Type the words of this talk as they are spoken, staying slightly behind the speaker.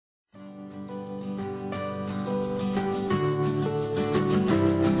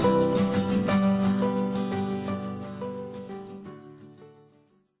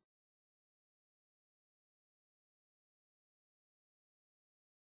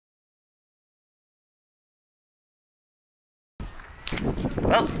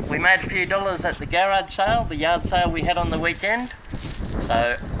Well, we made a few dollars at the garage sale, the yard sale we had on the weekend.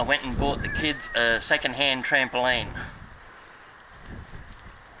 So I went and bought the kids a second-hand trampoline.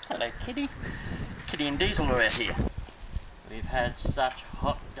 Hello Kitty. Kitty and Diesel are out here. We've had such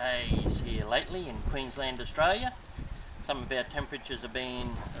hot days here lately in Queensland, Australia. Some of our temperatures have been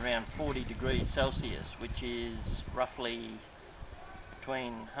around 40 degrees Celsius, which is roughly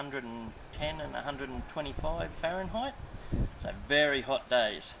between 110 and 125 Fahrenheit. So very hot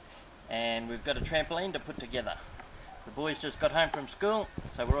days. And we've got a trampoline to put together. The boys just got home from school,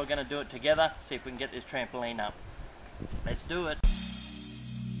 so we're all going to do it together, see if we can get this trampoline up. Let's do it.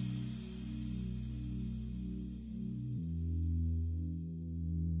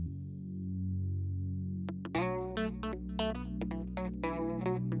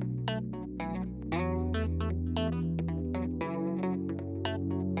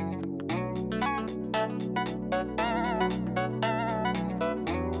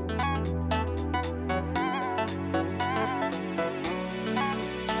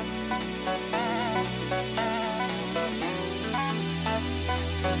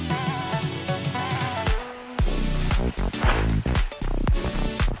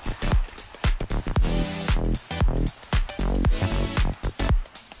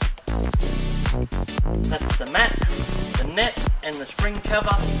 That's the mat, the net and the spring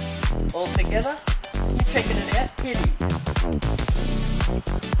cover all together. You checking it out, Kitty?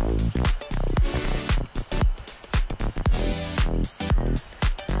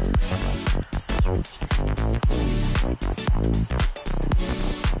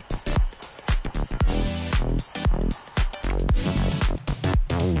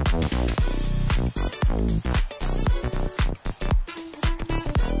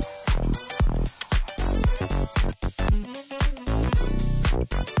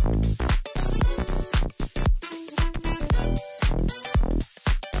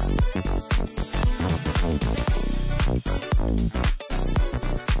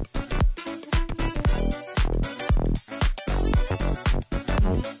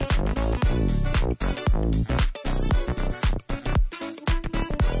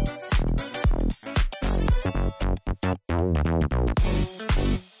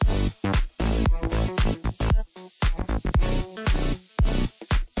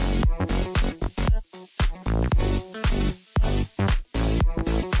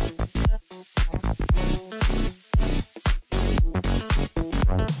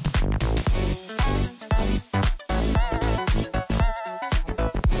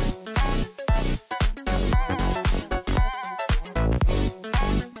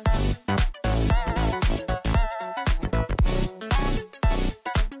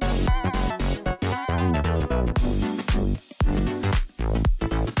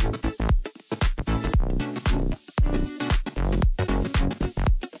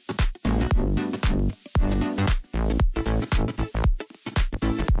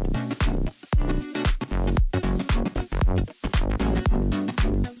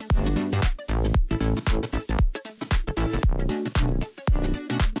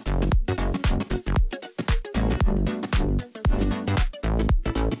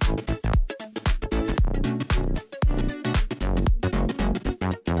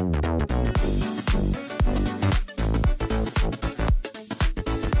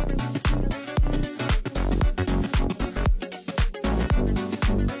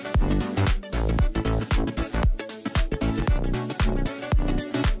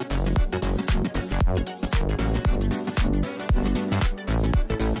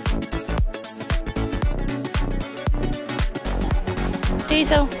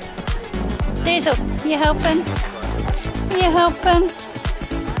 Diesel, Diesel, you helping? You helping?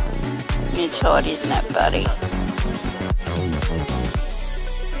 It's hot, isn't it, buddy?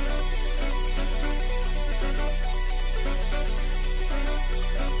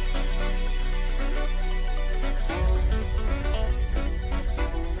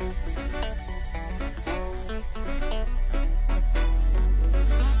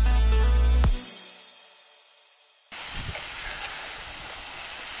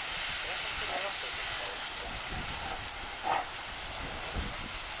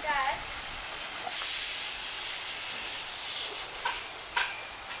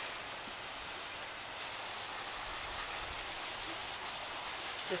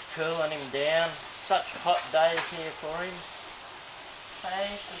 Just cooling him down. Such hot days here for him.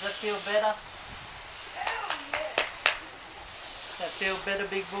 Hey, does that feel better? Does that feel better,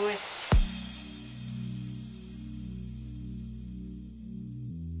 big boy?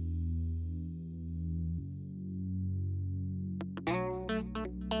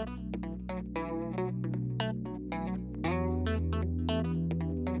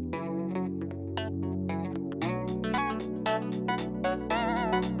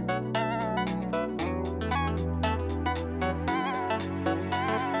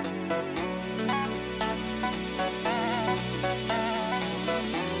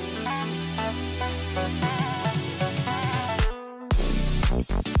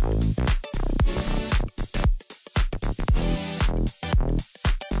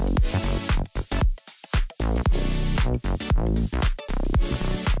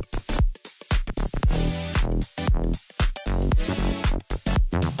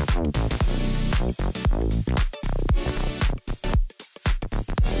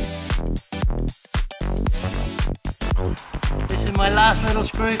 This is my last little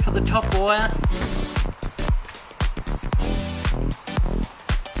screw for the top wire.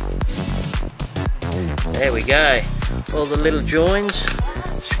 There we go. All the little joins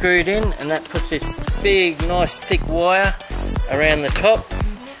screwed in, and that puts this big, nice, thick wire around the top,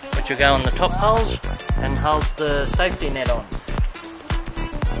 which will go on the top holes and holds the safety net on.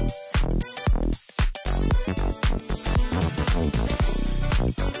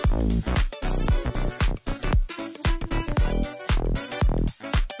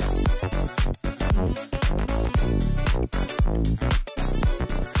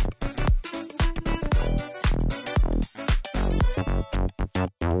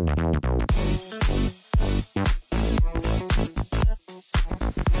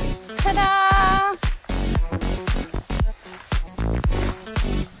 Ta-da!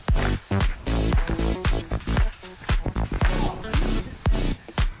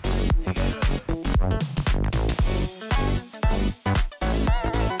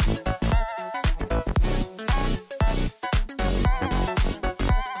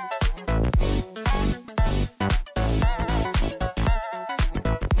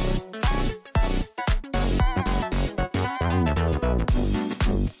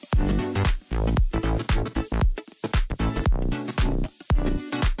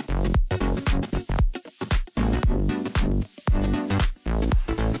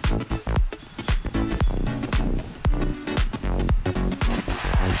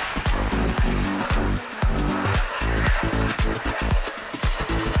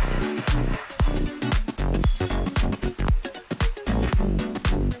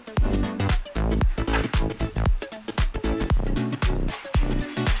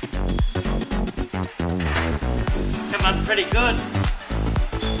 Pretty good.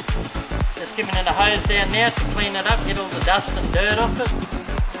 Just giving it a hose down now to clean it up, get all the dust and dirt off it.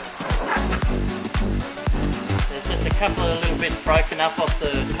 There's just a couple of little bits broken up off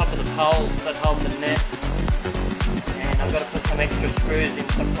the top of the poles that hold the net, and I've got to put some extra screws in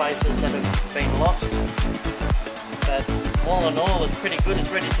some places that have been lost. But all in all, it's pretty good.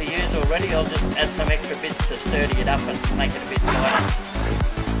 It's ready to use already. I'll just add some extra bits to sturdy it up and make it a bit tighter.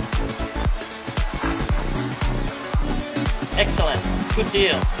 Excellent, good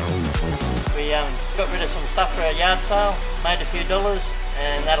deal. We got rid of some stuff for our yard sale, made a few dollars,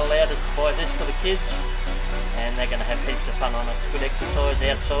 and that allowed us to buy this for the kids, and they're going to have heaps of fun on it. Good exercise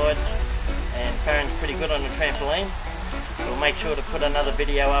outside, and Faron's pretty good on the trampoline. We'll make sure to put another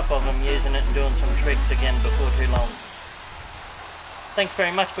video up of them using it and doing some tricks again before too long. Thanks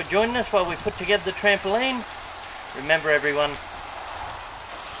very much for joining us while we put together the trampoline. Remember everyone,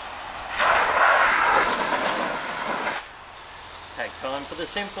 take time for the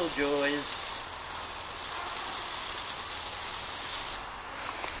simple joys.